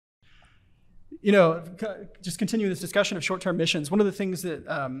just continue this discussion of short-term missions. One of the things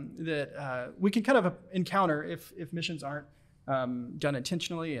that we can kind of encounter if missions aren't done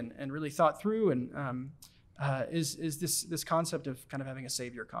intentionally and really thought through, and is this concept of kind of having a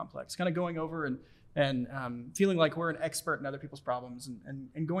savior complex, kind of going over and feeling like we're an expert in other people's problems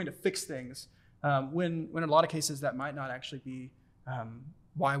and going to fix things when in a lot of cases that might not actually be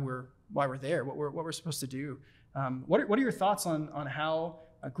why we're there, what we're supposed to do. What are your thoughts on how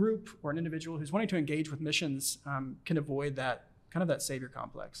a group or an individual who's wanting to engage with missions can avoid that kind of that savior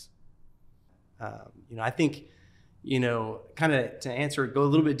complex? I think, kind of to answer, go a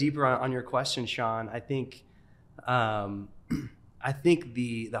little bit deeper on your question, Shawn. I think the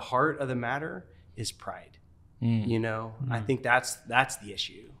heart of the matter is pride. I think that's the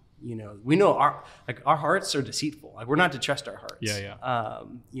issue. We know our hearts are deceitful. Like, we're not to trust our hearts. Yeah.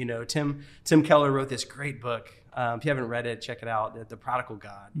 Tim Keller wrote this great book. If you haven't read it, check it out. The Prodigal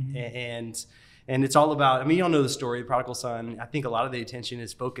God. And it's all about, you all know the story, the prodigal son. I think a lot of the attention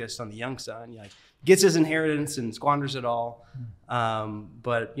is focused on the young son. Gets his inheritance and squanders it all.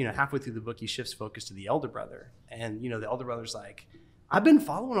 But halfway through the book, he shifts focus to the elder brother. And, the elder brother's like, I've been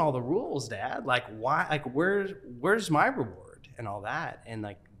following all the rules, Dad. Like, why? Like, where's my reward and all that? And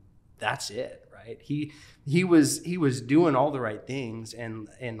that's it, right? He was doing all the right things and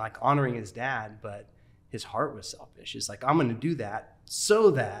like honoring his dad, but his heart was selfish. It's like, I'm going to do that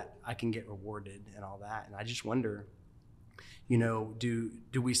so that I can get rewarded and all that. And I just wonder, do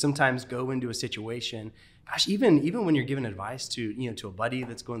we sometimes go into a situation, gosh, even when you're giving advice to a buddy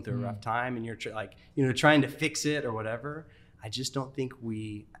that's going through a rough time and you're trying to fix it or whatever, I just don't think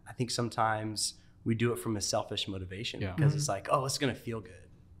I think sometimes we do it from a selfish motivation because it's like, oh, it's going to feel good.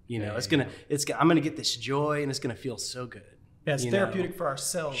 I'm going to get this joy and it's going to feel so good. Yeah, it's therapeutic for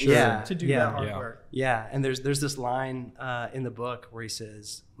ourselves to do that hard work. Yeah, and there's this line in the book where he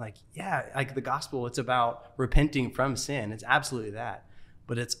says, like the gospel, it's about repenting from sin. It's absolutely that.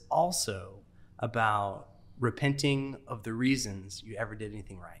 But it's also about repenting of the reasons you ever did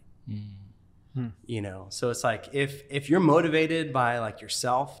anything right. So it's like if you're motivated by like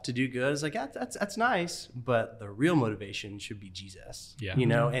yourself to do good, it's like that's nice, but the real motivation should be Jesus.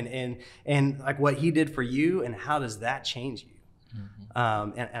 And like what he did for you, and how does that change you?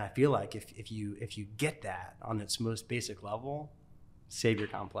 And I feel like if you get that on its most basic level, savior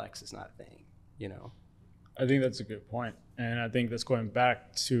complex is not a thing. I think that's a good point, and I think that's going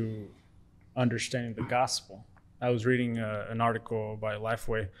back to understanding the gospel. I was reading an article by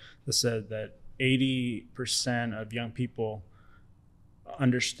Lifeway that said that 80% of young people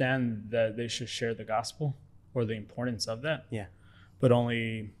understand that they should share the gospel or the importance of that. Yeah. But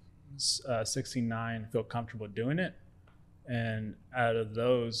only 69 feel comfortable doing it. And out of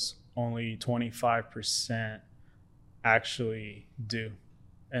those, only 25% actually do.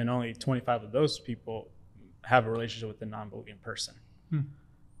 And only 25 of those people have a relationship with a non-believing person.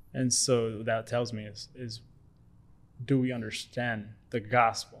 And so that tells me is do we understand the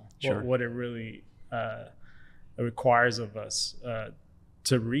gospel? Sure. What it really requires of us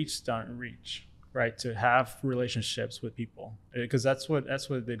to reach, right? To have relationships with people, because that's what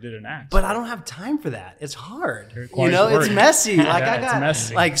they did in Acts. But I don't have time for that. It's hard. It's messy. Like I got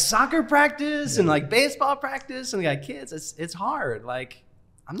messy. like soccer practice and like baseball practice, and I got kids. It's hard. Like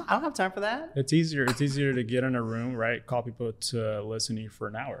I don't have time for that. It's easier to get in a room, right? Call people to listen to you for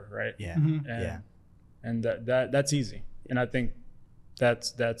an hour, right? Yeah. And that's easy. And I think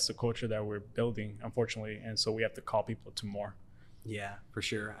that's the culture that we're building, unfortunately. And so we have to call people to more. Yeah, for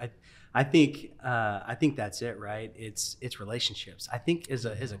sure. I think that's it, right? It's relationships. I think as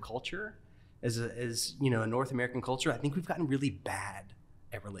a culture, as a North American culture, I think we've gotten really bad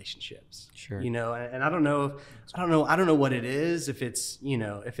at relationships. Sure. And I don't know what it is, if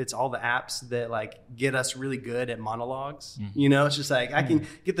it's all the apps that like get us really good at monologues. It's just like I can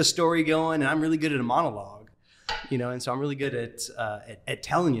get the story going and I'm really good at a monologue. And so I'm really good at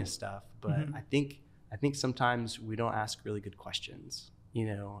telling you stuff, but I think sometimes we don't ask really good questions,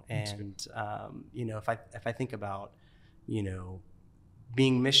 and if I think about,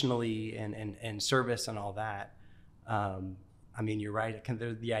 being missionally and service and all that, you're right.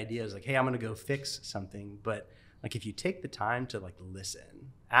 The idea is like, hey, I'm going to go fix something. But like, if you take the time to like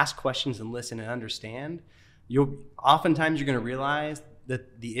listen, ask questions and listen and understand, oftentimes you're going to realize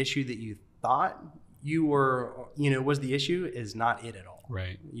that the issue that you thought you were, was the issue is not it at all.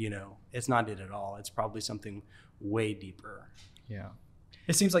 Right. It's not it at all. It's probably something way deeper. Yeah.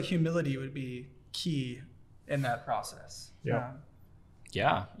 It seems like humility would be key in that process. Yeah.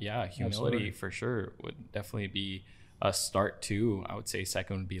 Yeah. Humility Absolutely. For sure would definitely be a start too. I would say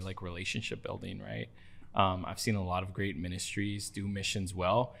second would be like relationship building, right? I've seen a lot of great ministries do missions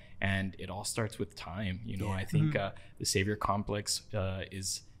well, and it all starts with time. I think the savior complex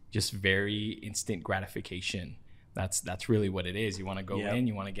is just very instant gratification. That's really what it is. You want to go in,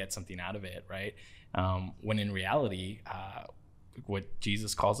 you want to get something out of it, right? When in reality, what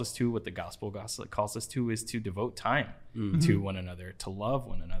Jesus calls us to, what the gospel calls us to, is to devote time to one another, to love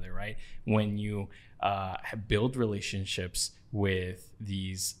one another, right? When you build relationships with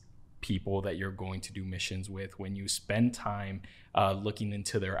these people that you're going to do missions with, when you spend time looking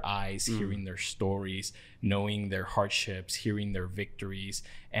into their eyes, hearing their stories, knowing their hardships, hearing their victories,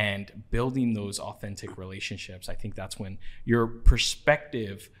 and building those authentic relationships, I think that's when your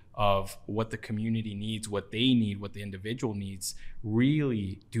perspective of what the community needs, what they need, what the individual needs,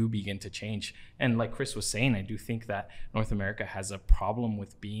 really do begin to change. And like Chris was saying, I do think that North America has a problem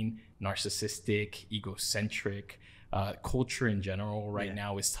with being narcissistic, egocentric. Culture in general right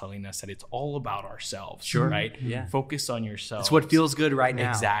now is telling us that it's all about ourselves, right? Yeah. Focus on yourself. It's what feels good right now.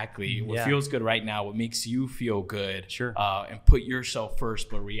 Exactly. What feels good right now, what makes you feel good. And put yourself first.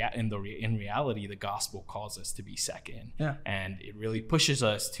 But in reality, the gospel calls us to be second. Yeah. And it really pushes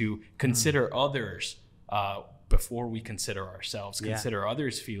us to consider others before we consider ourselves, consider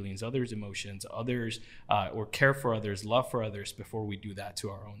others' feelings, others' emotions, others, or care for others, love for others before we do that to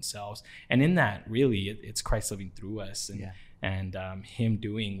our own selves. And in that, really, it's Christ living through us and him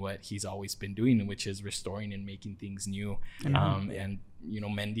doing what he's always been doing, which is restoring and making things new, and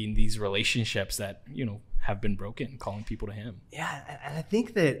mending these relationships that have been broken, calling people to him. Yeah, and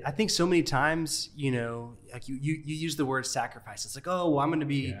I think so many times, like you use the word sacrifice. It's like, oh, well, I'm going to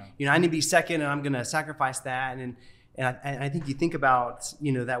be, I need to be second, and I'm going to sacrifice that, and I think you think about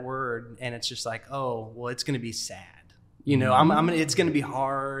that word, and it's just like, oh, well, it's going to be sad. It's going to be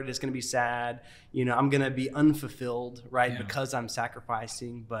hard. It's going to be sad. I'm going to be unfulfilled, right? Because I'm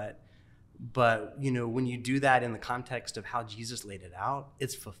sacrificing, but when you do that in the context of how Jesus laid it out,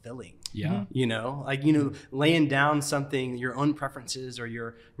 it's fulfilling. Laying down something, your own preferences or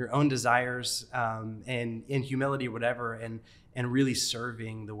your own desires, and in humility or whatever, and really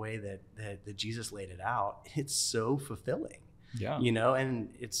serving the way that Jesus laid it out, it's so fulfilling. And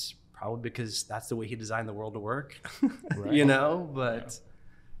it's probably because that's the way he designed the world to work. But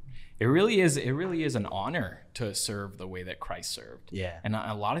it really is an honor to serve the way that Christ served. And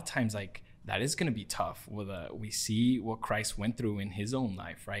a lot of times, like, that is going to be tough. We see what Christ went through in his own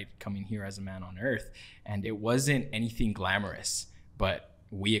life, right? Coming here as a man on earth. And it wasn't anything glamorous, but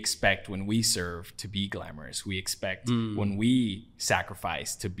we expect when we serve to be glamorous. We expect when we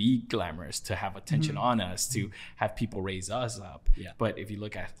sacrifice to be glamorous, to have attention on us, to have people raise us up. But if you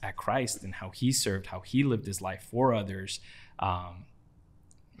look at Christ and how he served, how he lived his life for others,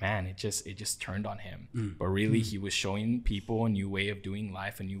 man, it just turned on him. But really, he was showing people a new way of doing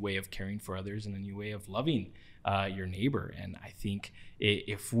life, a new way of caring for others, and a new way of loving your neighbor. And I think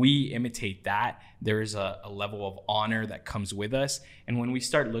if we imitate that, there is a level of honor that comes with us. And when we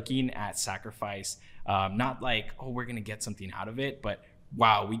start looking at sacrifice, not like, oh, we're going to get something out of it, but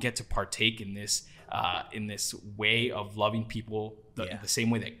wow, we get to partake in this way of loving people the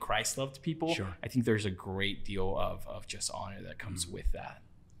same way that Christ loved people. I think there's a great deal of just honor that comes with that.